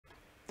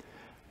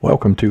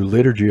Welcome to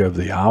Liturgy of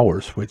the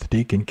Hours with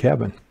Deacon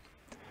Kevin.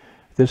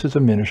 This is a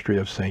ministry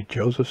of St.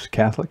 Joseph's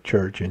Catholic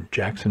Church in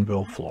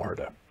Jacksonville,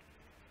 Florida.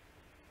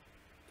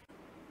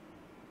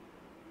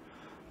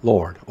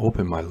 Lord,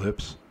 open my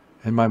lips,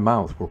 and my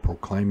mouth will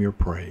proclaim your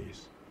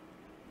praise.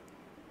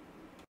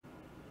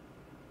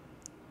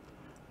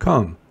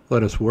 Come,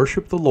 let us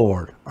worship the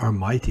Lord, our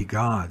mighty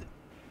God.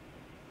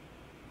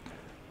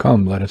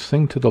 Come, let us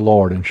sing to the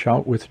Lord and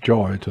shout with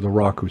joy to the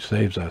rock who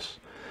saves us.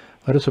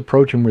 Let us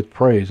approach him with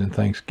praise and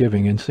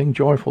thanksgiving and sing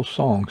joyful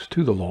songs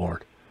to the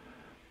Lord.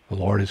 The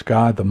Lord is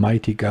God, the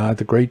mighty God,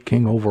 the great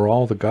King over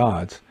all the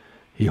gods.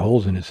 He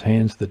holds in his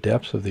hands the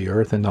depths of the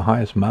earth and the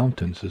highest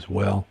mountains as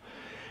well.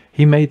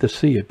 He made the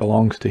sea, it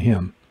belongs to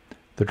him.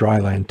 The dry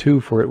land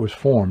too, for it was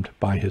formed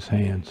by his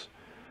hands.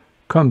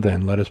 Come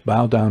then, let us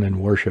bow down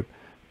and worship,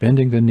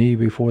 bending the knee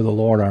before the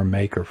Lord our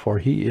Maker, for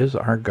he is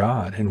our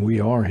God, and we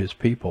are his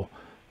people,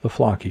 the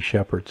flock he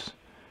shepherds.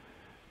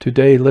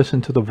 Today listen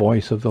to the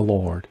voice of the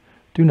Lord.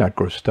 Do not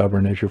grow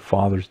stubborn as your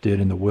fathers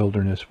did in the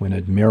wilderness when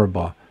at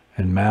Meribah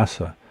and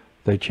Massah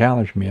they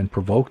challenged me and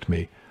provoked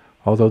me,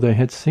 although they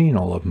had seen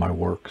all of my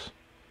works.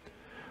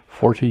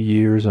 40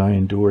 years I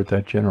endured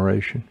that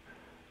generation.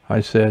 I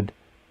said,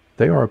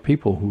 they are a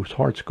people whose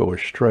hearts go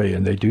astray,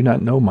 and they do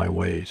not know my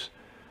ways.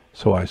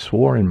 So I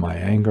swore in my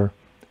anger,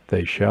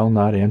 they shall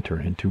not enter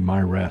into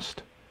my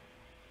rest.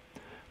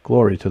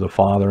 Glory to the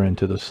Father, and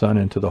to the Son,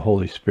 and to the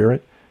Holy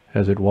Spirit,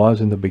 as it was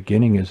in the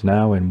beginning, is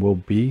now, and will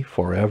be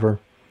forever.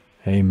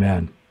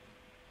 Amen.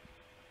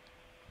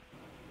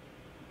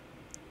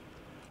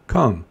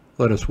 Come,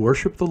 let us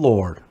worship the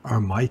Lord, our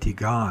mighty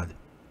God.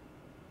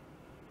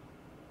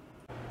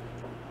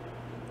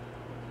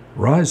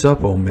 Rise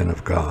up, O men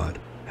of God,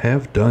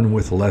 have done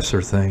with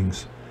lesser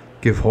things.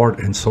 Give heart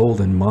and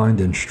soul and mind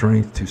and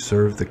strength to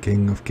serve the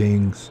King of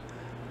Kings.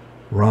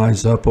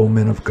 Rise up, O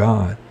men of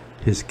God,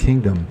 his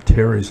kingdom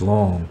tarries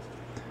long.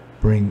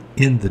 Bring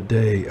in the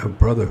day of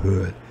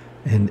brotherhood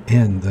and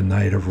end the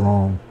night of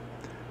wrong.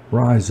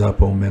 Rise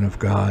up, O men of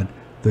God,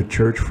 the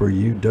church for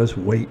you does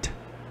wait.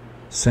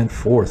 Sent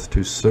forth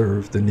to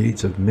serve the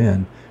needs of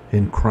men,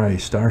 in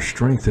Christ our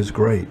strength is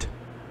great.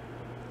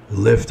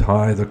 Lift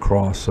high the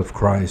cross of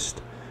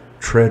Christ,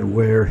 tread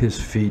where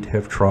his feet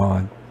have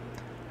trod.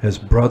 As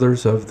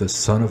brothers of the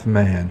Son of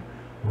Man,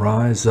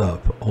 rise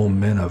up, O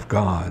men of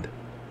God.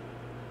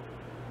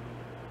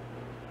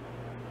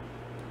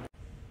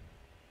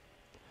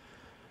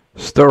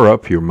 Stir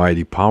up your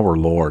mighty power,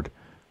 Lord.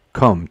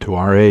 Come to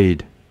our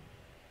aid.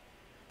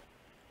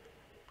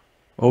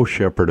 O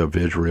Shepherd of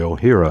Israel,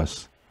 hear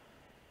us.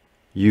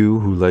 You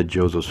who led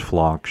Joseph's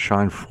flock,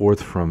 shine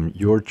forth from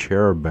your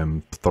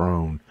cherubim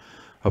throne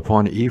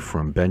upon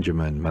Ephraim,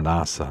 Benjamin,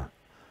 Manasseh.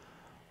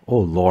 O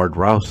Lord,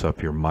 rouse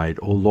up your might.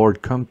 O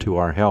Lord, come to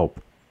our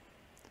help.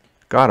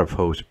 God of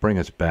hosts, bring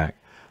us back.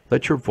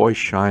 Let your voice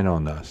shine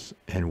on us,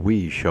 and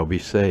we shall be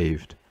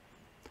saved.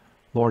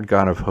 Lord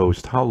God of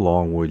hosts, how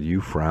long will you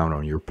frown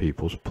on your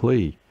people's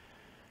plea?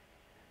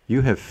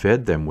 You have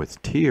fed them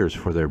with tears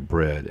for their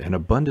bread, and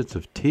abundance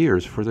of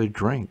tears for their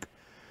drink.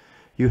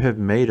 You have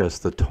made us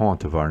the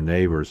taunt of our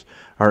neighbors.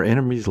 Our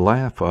enemies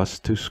laugh us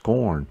to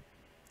scorn.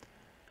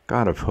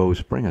 God of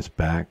hosts, bring us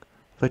back.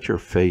 Let your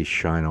face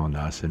shine on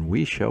us, and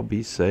we shall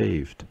be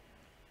saved.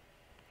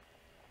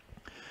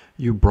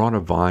 You brought a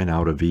vine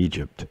out of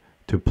Egypt.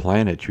 To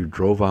plant it, you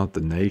drove out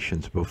the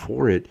nations.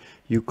 Before it,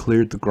 you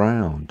cleared the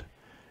ground.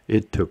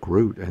 It took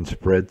root and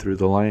spread through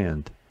the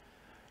land.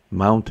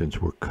 Mountains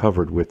were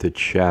covered with its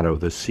shadow,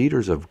 the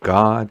cedars of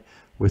God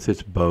with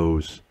its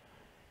boughs.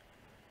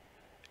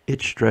 It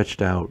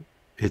stretched out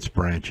its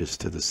branches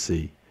to the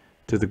sea.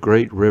 To the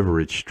great river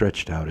it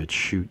stretched out its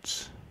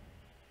shoots.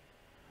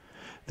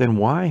 Then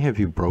why have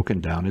you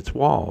broken down its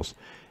walls?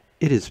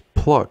 It is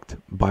plucked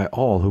by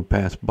all who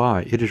pass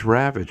by. It is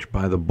ravaged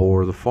by the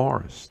boar of the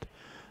forest,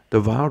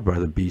 devoured by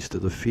the beast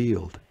of the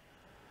field.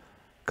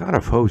 God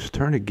of hosts,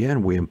 turn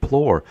again, we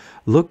implore.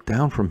 Look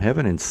down from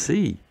heaven and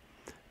see.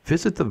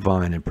 Visit the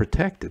vine and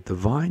protect it, the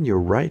vine your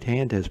right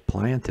hand has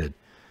planted.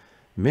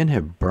 Men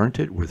have burnt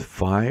it with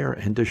fire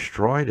and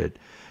destroyed it.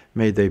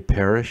 May they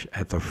perish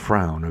at the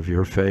frown of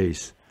your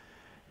face.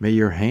 May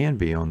your hand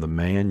be on the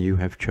man you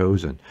have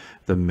chosen,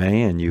 the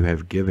man you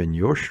have given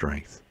your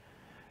strength.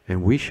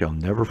 And we shall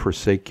never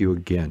forsake you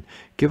again.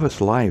 Give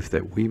us life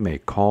that we may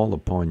call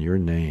upon your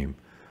name.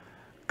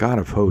 God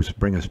of hosts,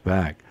 bring us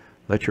back.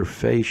 Let your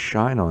face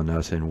shine on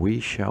us, and we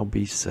shall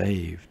be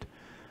saved.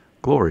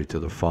 Glory to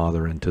the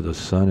Father, and to the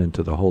Son, and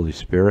to the Holy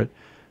Spirit,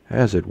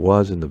 as it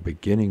was in the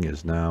beginning,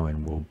 is now,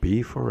 and will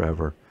be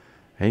forever.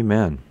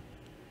 Amen.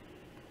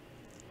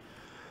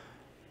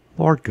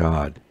 Lord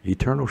God,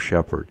 eternal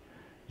Shepherd,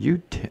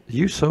 you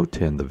so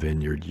tend the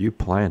vineyard you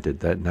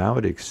planted that now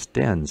it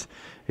extends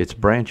its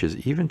branches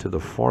even to the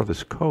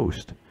farthest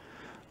coast.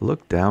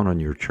 Look down on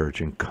your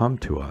church and come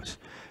to us.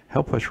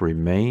 Help us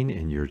remain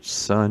in your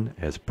Son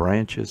as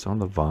branches on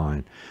the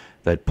vine,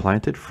 that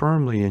planted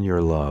firmly in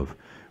your love,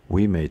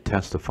 we may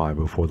testify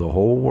before the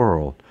whole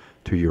world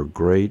to your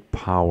great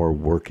power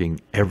working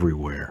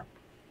everywhere.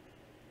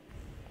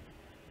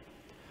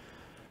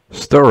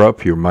 Stir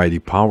up your mighty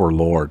power,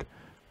 Lord.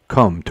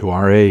 Come to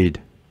our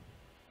aid.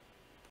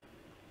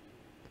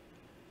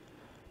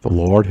 The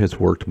Lord has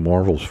worked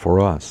marvels for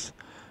us.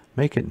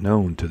 Make it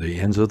known to the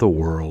ends of the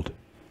world.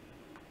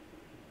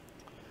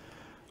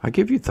 I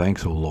give you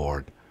thanks, O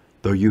Lord.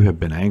 Though you have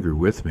been angry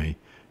with me,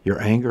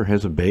 your anger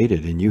has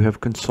abated, and you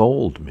have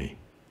consoled me.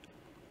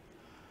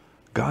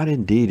 God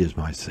indeed is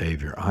my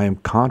Savior. I am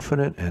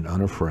confident and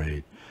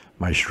unafraid.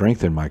 My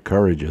strength and my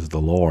courage is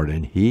the Lord,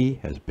 and he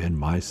has been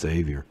my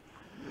Savior.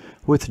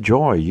 With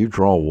joy you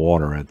draw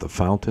water at the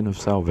fountain of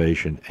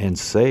salvation, and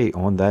say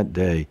on that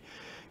day,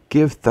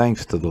 give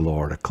thanks to the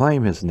Lord,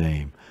 acclaim his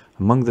name.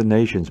 Among the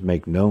nations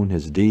make known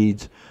his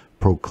deeds,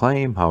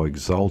 proclaim how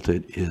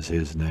exalted is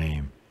his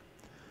name.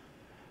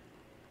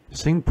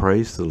 Sing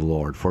praise to the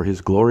Lord for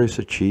his glorious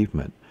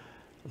achievement.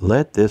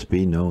 Let this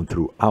be known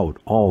throughout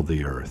all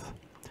the earth.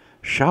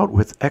 Shout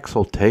with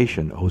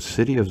exultation, O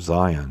city of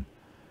Zion,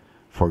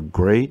 for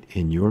great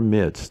in your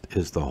midst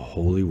is the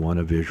Holy One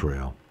of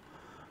Israel.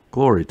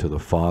 Glory to the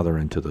Father,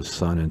 and to the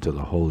Son, and to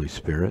the Holy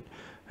Spirit,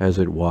 as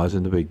it was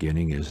in the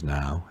beginning, is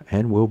now,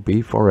 and will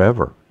be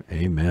forever.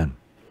 Amen.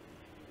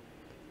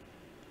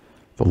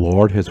 The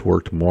Lord has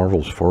worked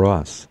marvels for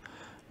us.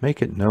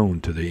 Make it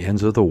known to the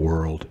ends of the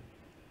world.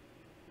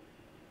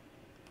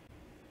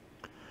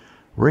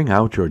 Ring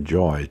out your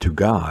joy to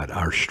God,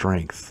 our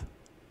strength.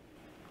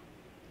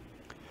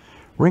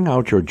 Ring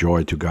out your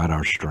joy to God,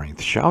 our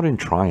strength. Shout in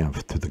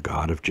triumph to the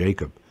God of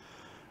Jacob.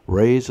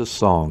 Raise a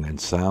song and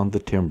sound the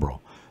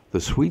timbrel,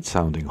 the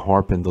sweet-sounding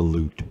harp and the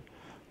lute.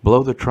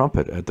 Blow the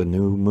trumpet at the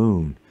new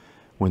moon,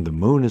 when the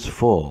moon is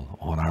full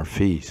on our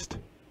feast.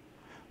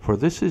 For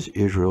this is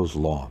Israel's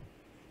law,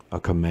 a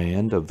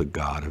command of the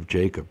God of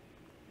Jacob.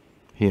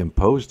 He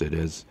imposed it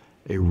as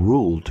a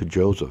rule to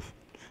Joseph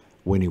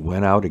when he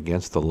went out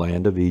against the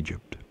land of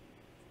Egypt.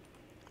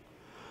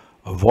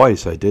 A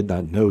voice I did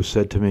not know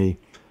said to me,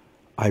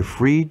 I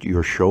freed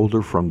your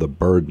shoulder from the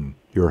burden.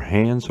 Your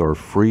hands are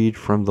freed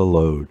from the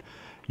load.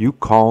 You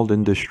called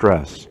in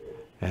distress,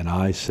 and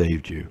I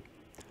saved you.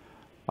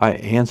 I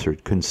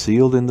answered,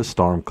 concealed in the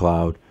storm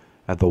cloud.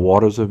 At the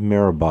waters of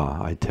Meribah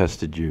I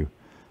tested you.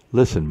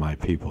 Listen, my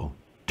people,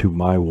 to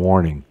my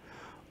warning.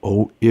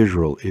 O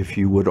Israel, if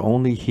you would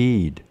only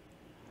heed.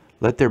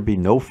 Let there be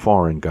no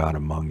foreign god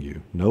among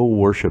you, no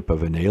worship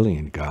of an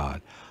alien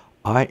god.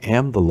 I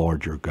am the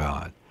Lord your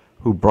God,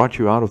 who brought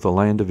you out of the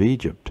land of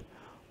Egypt.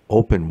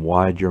 Open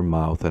wide your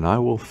mouth, and I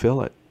will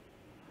fill it.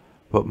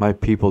 But my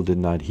people did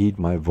not heed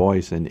my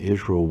voice, and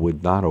Israel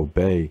would not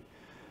obey.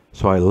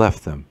 So I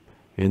left them,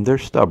 in their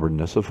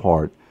stubbornness of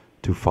heart,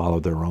 to follow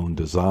their own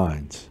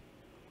designs.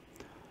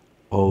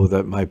 Oh,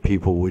 that my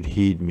people would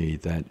heed me,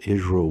 that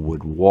Israel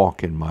would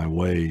walk in my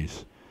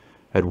ways.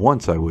 At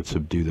once I would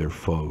subdue their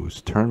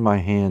foes, turn my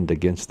hand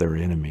against their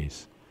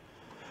enemies.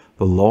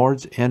 The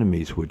Lord's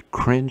enemies would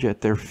cringe at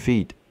their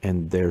feet,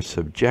 and their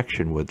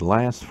subjection would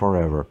last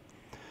forever.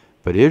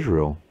 But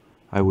Israel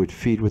I would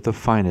feed with the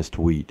finest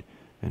wheat,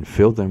 and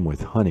fill them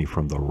with honey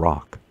from the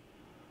rock.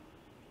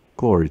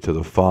 Glory to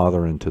the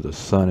Father, and to the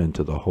Son, and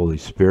to the Holy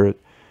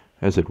Spirit,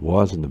 as it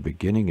was in the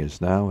beginning,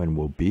 is now, and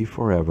will be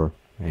forever.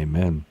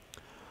 Amen.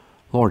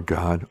 Lord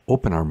God,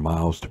 open our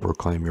mouths to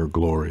proclaim your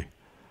glory.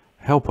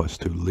 Help us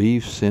to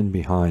leave sin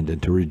behind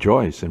and to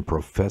rejoice in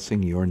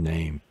professing your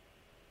name.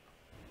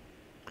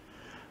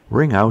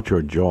 Ring out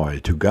your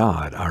joy to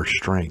God, our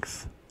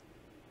strength.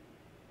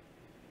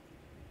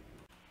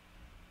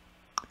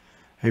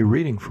 A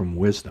reading from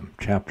Wisdom,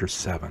 chapter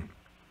 7.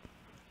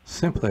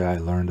 Simply I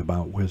learned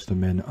about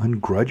wisdom, and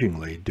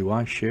ungrudgingly do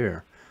I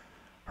share.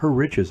 Her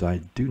riches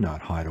I do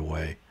not hide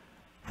away,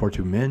 for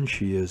to men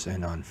she is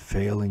an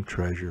unfailing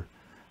treasure.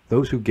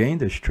 Those who gain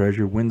this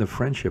treasure win the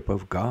friendship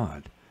of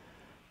God,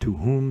 to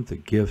whom the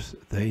gifts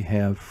they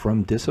have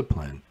from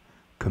discipline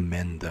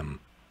commend them.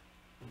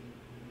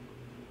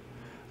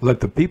 Let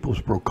the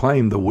peoples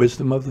proclaim the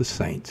wisdom of the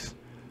saints.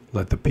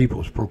 Let the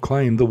peoples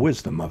proclaim the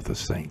wisdom of the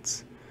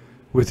saints.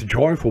 With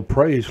joyful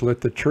praise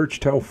let the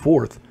church tell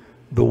forth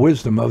the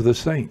wisdom of the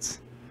saints.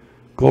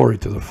 Glory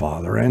to the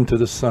Father, and to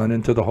the Son,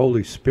 and to the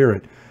Holy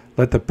Spirit.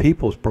 Let the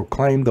peoples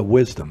proclaim the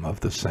wisdom of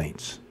the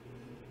saints.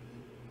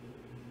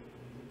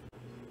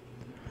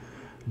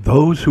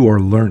 Those who are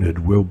learned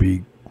will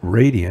be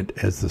radiant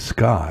as the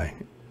sky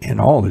in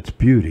all its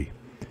beauty.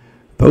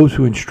 Those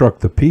who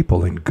instruct the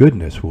people in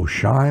goodness will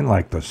shine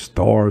like the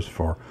stars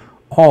for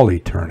all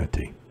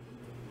eternity.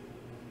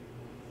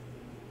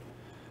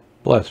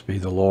 Blessed be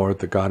the Lord,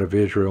 the God of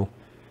Israel.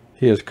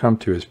 He has come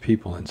to his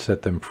people and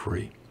set them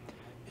free.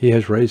 He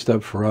has raised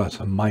up for us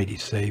a mighty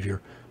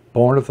Savior,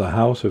 born of the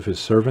house of his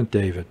servant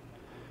David.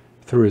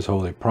 Through his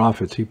holy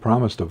prophets he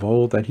promised of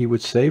old that he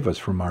would save us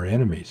from our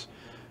enemies,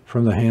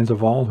 from the hands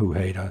of all who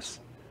hate us.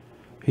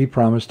 He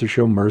promised to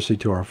show mercy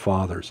to our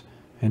fathers,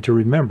 and to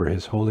remember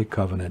his holy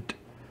covenant.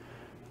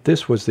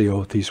 This was the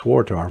oath he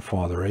swore to our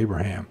father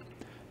Abraham,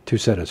 to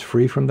set us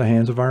free from the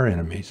hands of our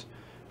enemies,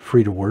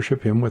 free to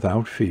worship him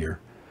without fear,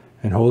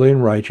 and holy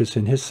and righteous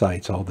in his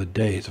sight all the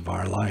days of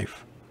our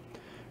life.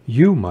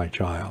 You, my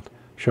child,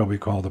 shall be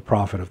called the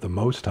prophet of the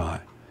Most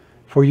High,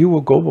 For you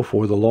will go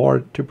before the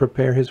Lord to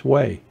prepare his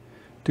way,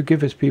 to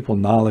give his people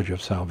knowledge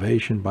of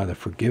salvation by the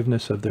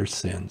forgiveness of their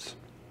sins.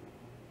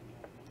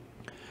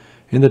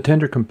 In the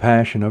tender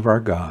compassion of our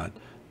God,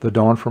 the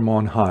dawn from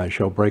on high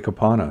shall break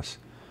upon us,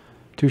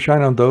 to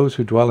shine on those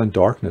who dwell in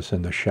darkness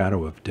and the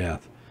shadow of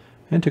death,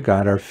 and to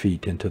guide our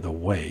feet into the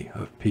way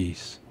of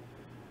peace.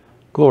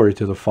 Glory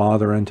to the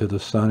Father, and to the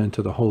Son, and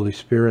to the Holy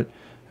Spirit,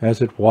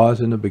 as it was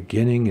in the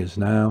beginning, is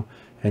now,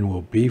 and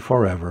will be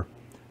forever.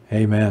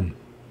 Amen.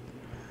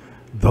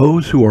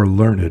 Those who are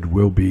learned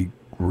will be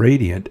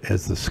radiant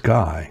as the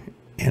sky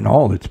in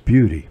all its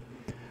beauty.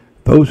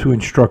 Those who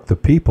instruct the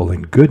people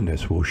in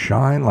goodness will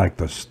shine like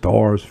the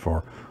stars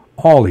for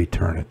all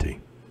eternity.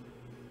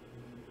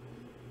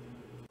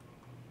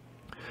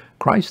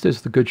 Christ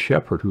is the good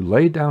shepherd who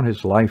laid down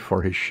his life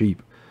for his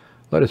sheep.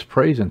 Let us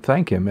praise and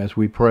thank him as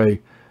we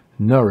pray,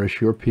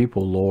 "Nourish your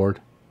people,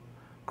 Lord."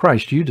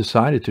 Christ, you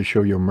decided to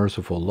show your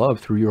merciful love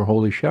through your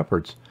holy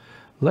shepherds.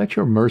 Let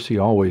your mercy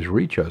always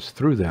reach us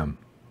through them.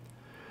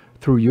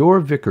 Through your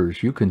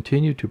vicars, you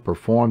continue to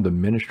perform the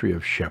ministry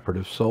of shepherd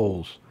of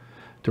souls.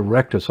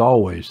 Direct us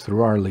always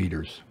through our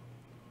leaders.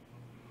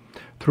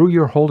 Through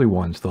your holy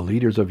ones, the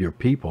leaders of your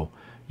people,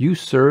 you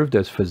served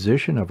as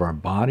physician of our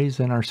bodies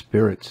and our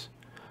spirits.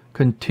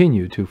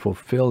 Continue to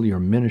fulfill your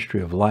ministry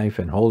of life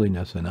and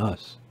holiness in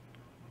us.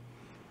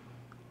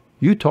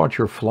 You taught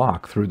your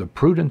flock through the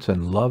prudence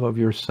and love of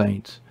your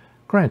saints.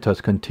 Grant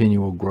us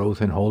continual growth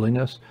in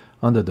holiness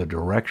under the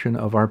direction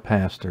of our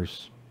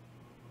pastors.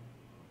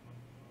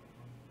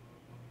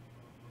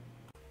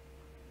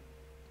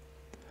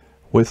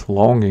 With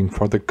longing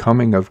for the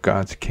coming of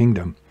God's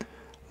kingdom,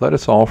 let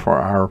us offer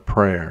our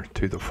prayer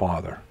to the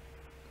Father.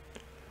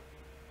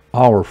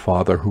 Our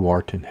Father who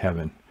art in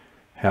heaven,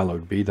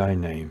 hallowed be thy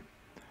name.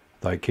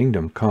 Thy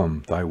kingdom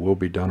come, thy will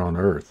be done on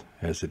earth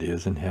as it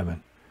is in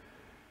heaven.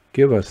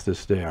 Give us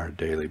this day our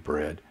daily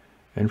bread,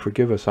 and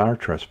forgive us our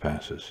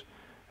trespasses,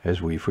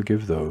 as we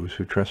forgive those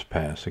who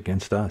trespass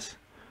against us.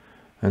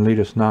 And lead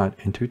us not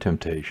into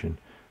temptation,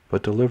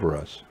 but deliver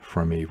us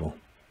from evil.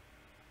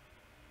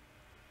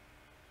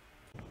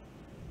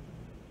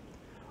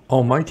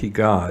 Almighty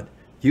God,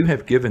 you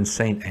have given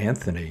Saint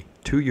Anthony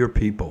to your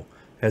people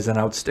as an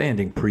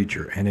outstanding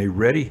preacher and a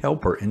ready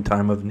helper in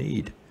time of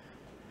need.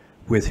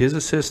 With his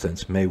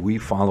assistance, may we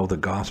follow the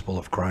gospel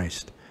of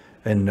Christ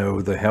and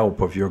know the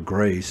help of your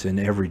grace in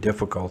every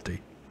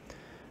difficulty.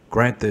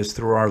 Grant this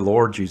through our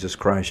Lord Jesus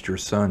Christ, your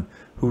Son,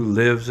 who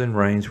lives and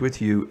reigns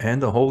with you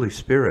and the Holy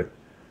Spirit,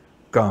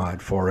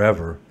 God,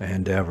 forever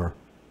and ever.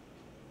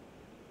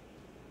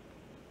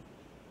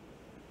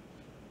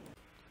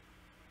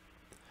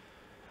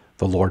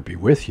 The Lord be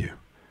with you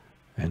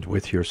and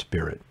with your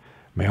spirit.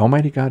 May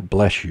Almighty God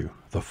bless you,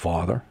 the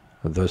Father,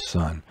 the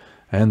Son,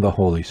 and the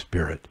Holy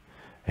Spirit.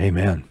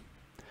 Amen.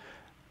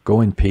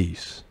 Go in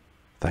peace.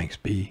 Thanks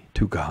be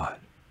to God.